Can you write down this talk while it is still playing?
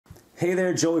Hey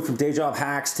there, Joey from Day Job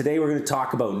Hacks. Today we're going to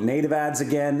talk about native ads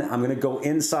again. I'm going to go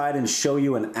inside and show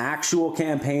you an actual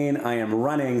campaign I am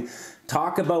running.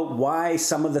 Talk about why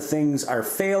some of the things are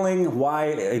failing, why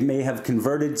it may have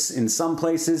converted in some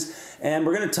places, and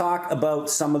we're going to talk about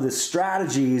some of the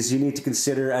strategies you need to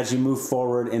consider as you move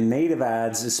forward in native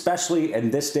ads, especially in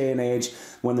this day and age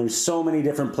when there's so many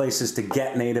different places to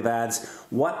get native ads.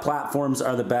 What platforms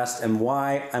are the best and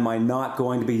why am I not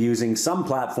going to be using some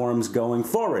platforms going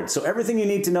forward? So everything you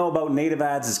need to know about native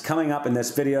ads is coming up in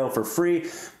this video for free.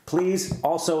 Please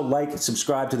also like,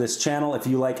 subscribe to this channel if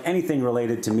you like anything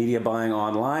related to media buying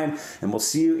online, and we'll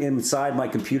see you inside my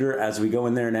computer as we go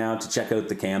in there now to check out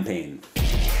the campaign.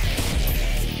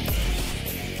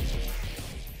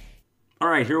 All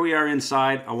right, here we are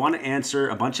inside. I want to answer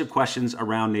a bunch of questions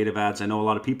around native ads. I know a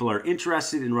lot of people are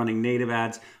interested in running native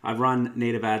ads. I've run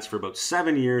native ads for about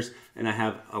 7 years, and I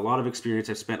have a lot of experience.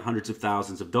 I've spent hundreds of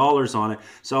thousands of dollars on it.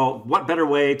 So what better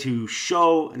way to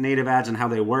show native ads and how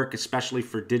they work, especially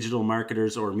for digital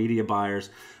marketers or media buyers,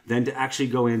 than to actually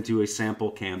go into a sample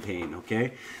campaign,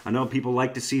 okay? I know people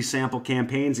like to see sample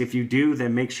campaigns. If you do,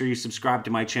 then make sure you subscribe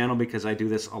to my channel because I do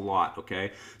this a lot,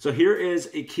 okay? So here is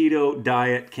a keto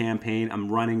diet campaign I'm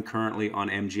running currently on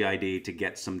MGID to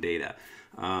get some data.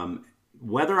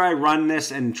 Whether I run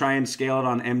this and try and scale it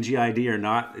on MGID or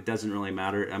not, it doesn't really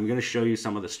matter. I'm gonna show you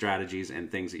some of the strategies and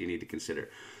things that you need to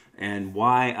consider and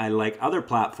why I like other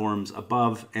platforms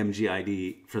above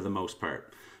MGID for the most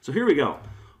part. So here we go.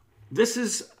 This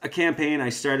is a campaign I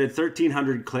started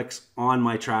 1,300 clicks on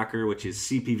my tracker, which is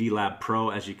CPV Lab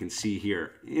Pro, as you can see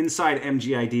here. Inside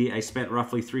MGID, I spent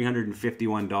roughly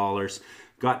 $351,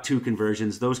 got 2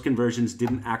 conversions. Those conversions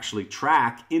didn't actually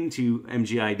track into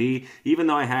MGID, even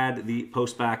though I had the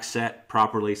postback set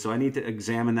properly. So I need to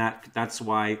examine that. That's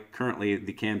why currently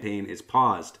the campaign is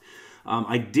paused.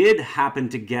 I did happen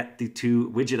to get the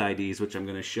 2 widget IDs, which I'm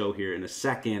going to show here in a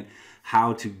second,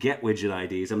 how to get widget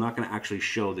IDs. I'm not going to actually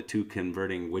show the 2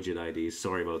 converting widget IDs.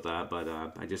 Sorry about that, but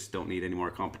I just don't need any more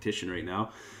competition right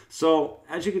now. So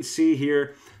as you can see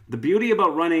here, the beauty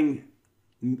about running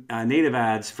native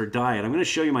ads for diet, I'm going to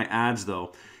show you my ads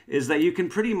though, is that you can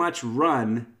pretty much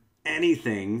run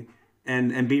anything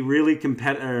and be really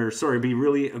be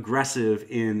really aggressive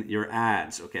in your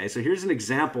ads. Okay, so here's an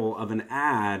example of an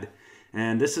ad,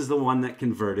 and this is the one that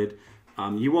converted.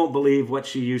 You won't believe what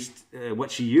she used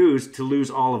to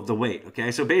lose all of the weight.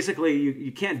 Okay, so basically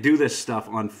you can't do this stuff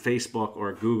on Facebook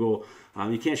or Google.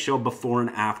 You can't show before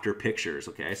and after pictures.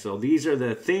 Okay, so these are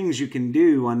the things you can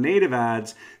do on native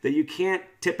ads that you can't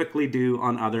typically do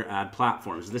on other ad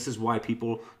platforms. This is why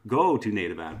people go to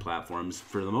native ad platforms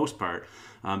for the most part,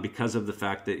 because of the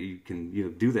fact that you can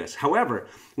do this. However,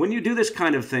 when you do this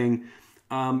kind of thing,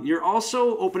 you're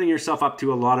also opening yourself up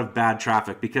to a lot of bad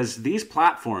traffic, because these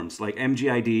platforms like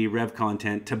MGID,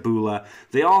 Revcontent, Taboola,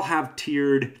 they all have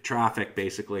tiered traffic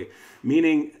basically,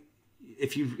 meaning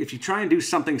if you try and do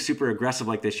something super aggressive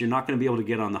like this, you're not going to be able to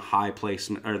get on the high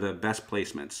placement or the best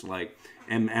placements like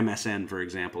MSN, for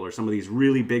example, or some of these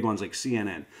really big ones like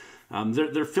CNN.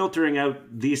 They're filtering out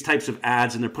these types of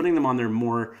ads and they're putting them on their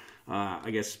more, I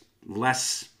guess,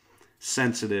 less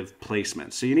sensitive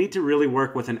placements. So you need to really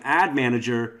work with an ad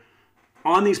manager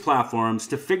on these platforms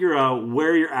to figure out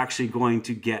where you're actually going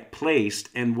to get placed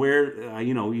and where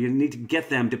you need to get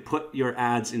them to put your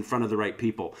ads in front of the right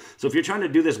people. So if you're trying to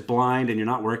do this blind and you're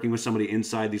not working with somebody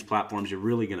inside these platforms, you're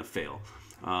really going to fail,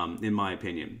 in my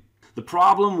opinion. The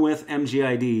problem with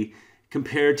MGID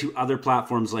compared to other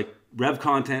platforms like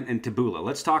Revcontent and Taboola,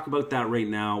 let's talk about that right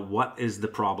now. What is the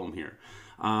problem here?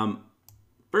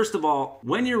 First of all,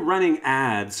 when you're running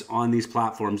ads on these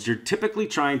platforms, you're typically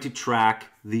trying to track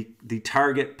the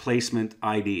target placement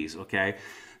IDs, okay?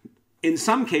 In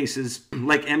some cases,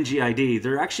 like MGID,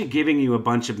 they're actually giving you a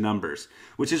bunch of numbers,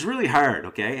 which is really hard,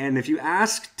 okay? And if you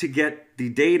ask to get the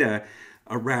data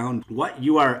around what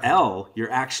URL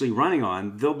you're actually running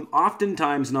on, they'll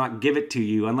oftentimes not give it to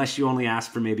you unless you only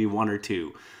ask for maybe 1 or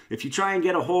 2. If you try and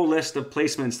get a whole list of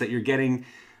placements that you're getting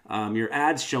your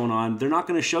ads shown on, they're not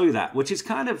going to show you that, which is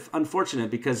kind of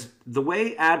unfortunate, because the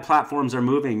way ad platforms are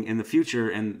moving in the future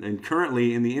and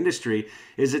currently in the industry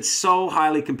is it's so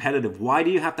highly competitive. Why do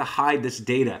you have to hide this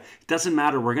data? It doesn't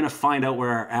matter. We're going to find out where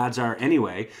our ads are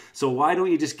anyway. So why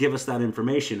don't you just give us that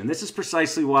information? And this is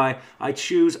precisely why I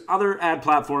choose other ad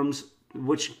platforms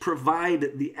which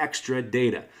provide the extra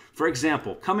data. For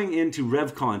example, coming into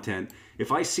Revcontent,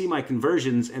 if I see my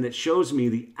conversions and it shows me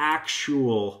the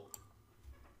actual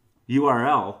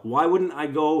URL, why wouldn't I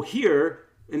go here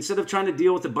instead of trying to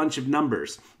deal with a bunch of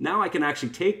numbers. Now I can actually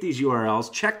take these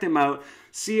URLs, check them out,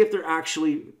 see if they're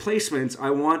actually placements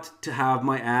I want to have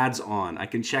my ads on. I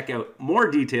can check out more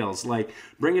details, like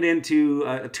bring it into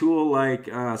a tool like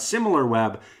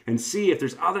SimilarWeb and see if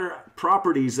there's other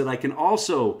properties that I can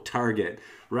also target,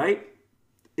 right?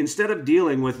 Instead of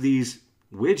dealing with these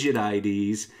widget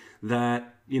IDs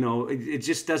that, you know, it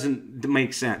just doesn't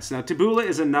make sense. Now, Taboola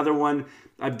is another one.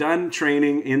 I've done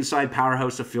training inside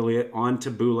Powerhouse Affiliate on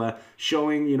Taboola,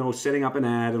 showing, you know, setting up an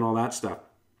ad and all that stuff.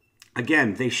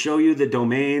 Again, they show you the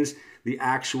domains, the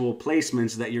actual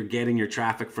placements that you're getting your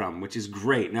traffic from, which is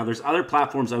great. Now, there's other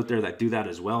platforms out there that do that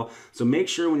as well. So make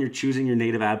sure when you're choosing your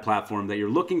native ad platform that you're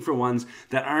looking for ones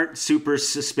that aren't super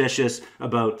suspicious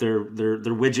about their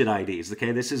widget IDs.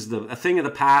 Okay, this is a thing of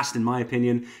the past, in my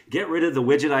opinion. Get rid of the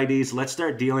widget IDs. Let's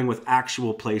start dealing with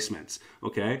actual placements.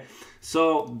 Okay,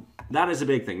 so that is a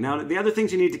big thing. Now, the other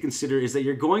things you need to consider is that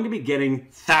you're going to be getting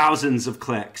thousands of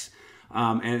clicks.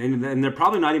 And they're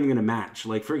probably not even going to match.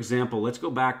 Like, for example, let's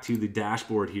go back to the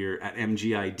dashboard here at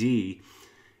MGID.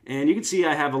 And you can see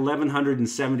I have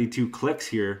 1,172 clicks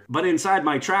here. But inside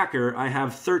my tracker, I have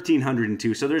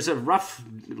 1,302. So there's a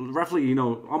roughly, you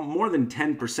know, more than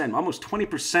 10%, almost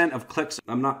 20% of clicks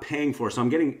I'm not paying for. So I'm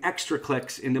getting extra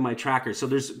clicks into my tracker. So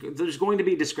there's going to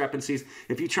be discrepancies.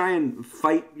 If you try and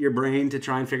fight your brain to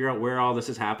try and figure out where all this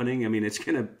is happening, I mean, it's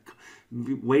going to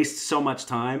waste so much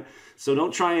time. So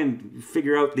don't try and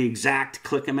figure out the exact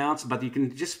click amounts, but you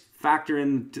can just factor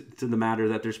in to the matter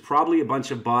that there's probably a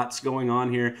bunch of bots going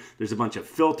on here. There's a bunch of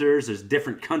filters. There's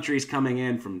different countries coming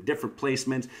in from different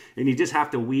placements, and you just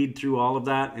have to weed through all of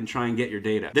that and try and get your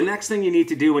data. The next thing you need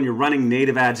to do when you're running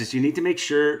native ads is you need to make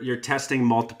sure you're testing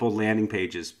multiple landing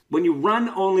pages. When you run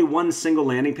only one single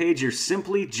landing page, you're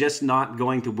simply just not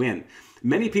going to win.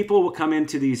 Many people will come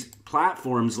into these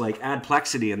platforms like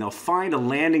Adplexity and they'll find a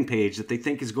landing page that they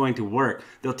think is going to work.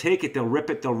 They'll take it, they'll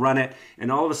rip it, they'll run it,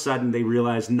 and all of a sudden they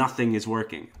realize nothing is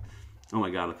working. Oh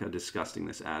my God, look how disgusting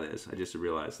this ad is. I just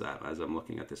realized that as I'm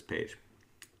looking at this page.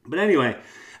 But anyway,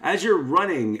 as you're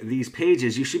running these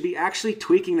pages, you should be actually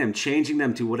tweaking them, changing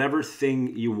them to whatever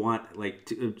thing you want,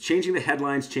 like changing the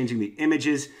headlines, changing the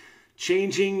images,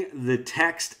 changing the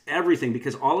text, everything,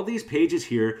 because all of these pages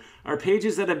here are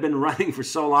pages that have been running for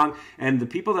so long, and the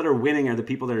people that are winning are the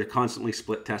people that are constantly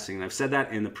split testing. And I've said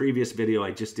that in the previous video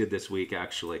I just did this week,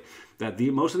 actually, that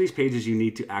most of these pages you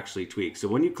need to actually tweak. So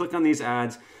when you click on these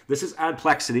ads, this is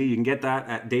Adplexity. You can get that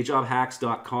at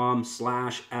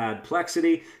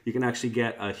dayjobhacks.com/Adplexity. You can actually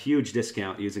get a huge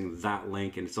discount using that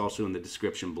link, and it's also in the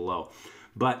description below.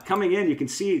 But coming in, you can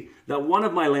see that one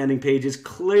of my landing pages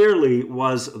clearly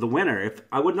was the winner. If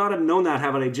I would not have known that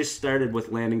had I just started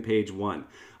with landing page 1.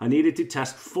 I needed to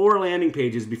test 4 landing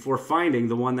pages before finding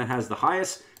the one that has the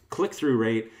highest click-through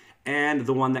rate and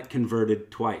the one that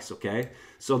converted twice, okay?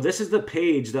 So this is the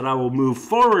page that I will move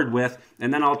forward with,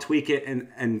 and then I'll tweak it and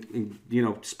you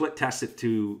know, split test it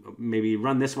to maybe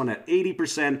run this one at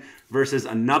 80% versus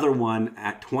another one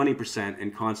at 20%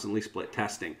 and constantly split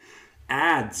testing.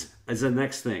 Ads is the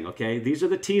next thing, okay? These are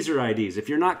the teaser IDs. If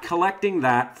you're not collecting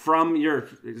that from your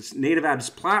native ads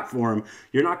platform,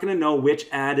 you're not going to know which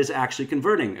ad is actually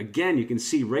converting. Again, you can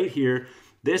see right here,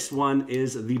 this one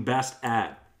is the best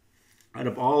ad out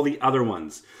of all the other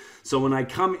ones. So when I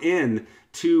come in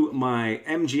to my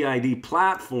MGID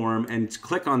platform and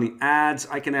click on the ads,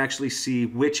 I can actually see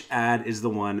which ad is the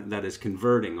one that is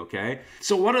converting, okay?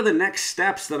 So what are the next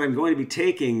steps that I'm going to be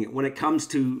taking when it comes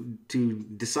to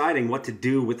deciding what to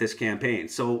do with this campaign?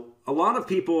 So a lot of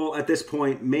people at this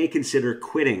point may consider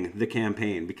quitting the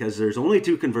campaign because there's only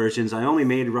 2 conversions. I only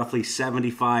made roughly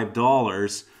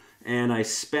 $75 and I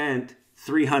spent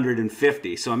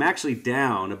 $350. So I'm actually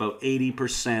down about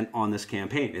 80% on this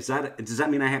campaign. Does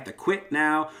that mean I have to quit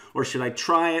now, or should I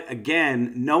try it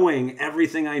again knowing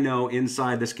everything I know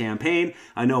inside this campaign?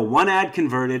 I know 1 ad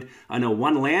converted, I know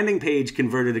 1 landing page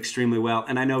converted extremely well,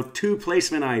 and I know 2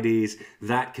 placement IDs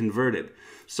that converted.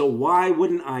 So why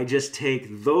wouldn't I just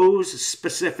take those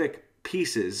specific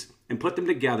pieces and put them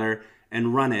together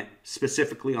and run it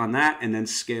specifically on that and then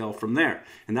scale from there?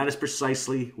 And that is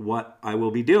precisely what I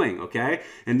will be doing, okay?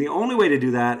 And the only way to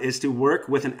do that is to work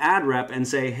with an ad rep and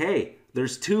say, hey,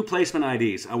 there's 2 placement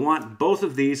IDs. I want both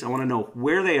of these. I want to know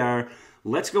where they are.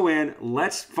 Let's go in.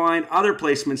 Let's find other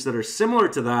placements that are similar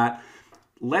to that.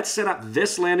 Let's set up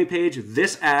this landing page,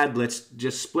 this ad. Let's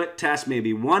just split test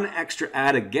maybe 1 extra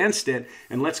ad against it,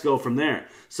 and let's go from there.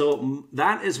 So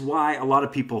that is why a lot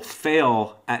of people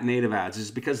fail at native ads, is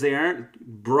because they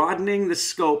aren't broadening the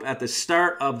scope at the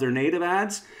start of their native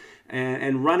ads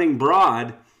and running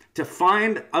broad to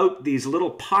find out these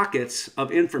little pockets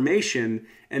of information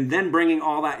and then bringing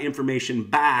all that information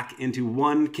back into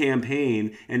one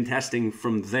campaign and testing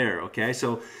from there, okay?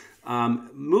 So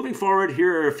moving forward,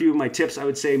 here are a few of my tips. I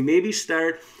would say maybe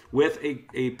start with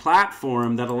a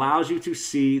platform that allows you to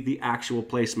see the actual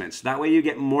placements. That way you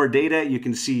get more data, you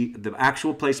can see the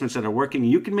actual placements that are working.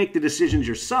 You can make the decisions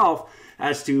yourself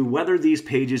as to whether these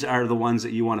pages are the ones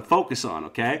that you want to focus on,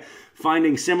 okay?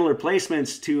 Finding similar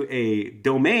placements to a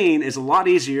domain is a lot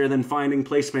easier than finding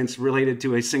placements related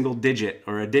to a single digit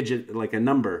or a digit like a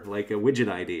number, like a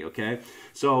widget ID, okay?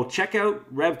 So check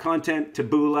out Revcontent,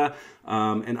 Taboola,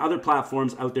 and other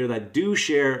platforms out there that do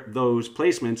share those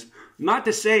placements. Not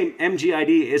to say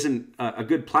MGID isn't a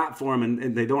good platform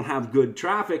and they don't have good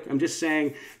traffic. I'm just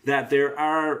saying that there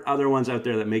are other ones out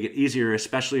there that make it easier,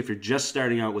 especially if you're just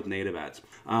starting out with native ads.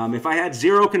 If I had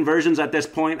 0 conversions at this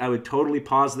point, I would totally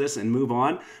pause this and move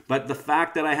on. But the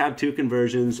fact that I have 2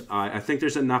 conversions, I think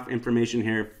there's enough information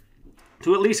here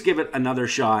to at least give it another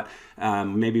shot,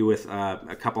 maybe with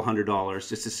a couple $100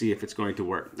 just to see if it's going to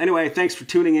work. Anyway, thanks for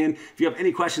tuning in. If you have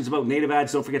any questions about native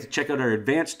ads, don't forget to check out our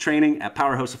advanced training at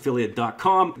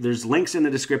powerhouseaffiliate.com. There's links in the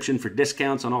description for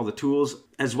discounts on all the tools,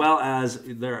 as well as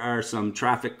there are some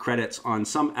traffic credits on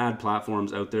some ad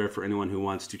platforms out there for anyone who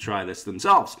wants to try this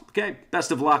themselves. Okay,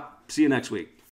 best of luck. See you next week.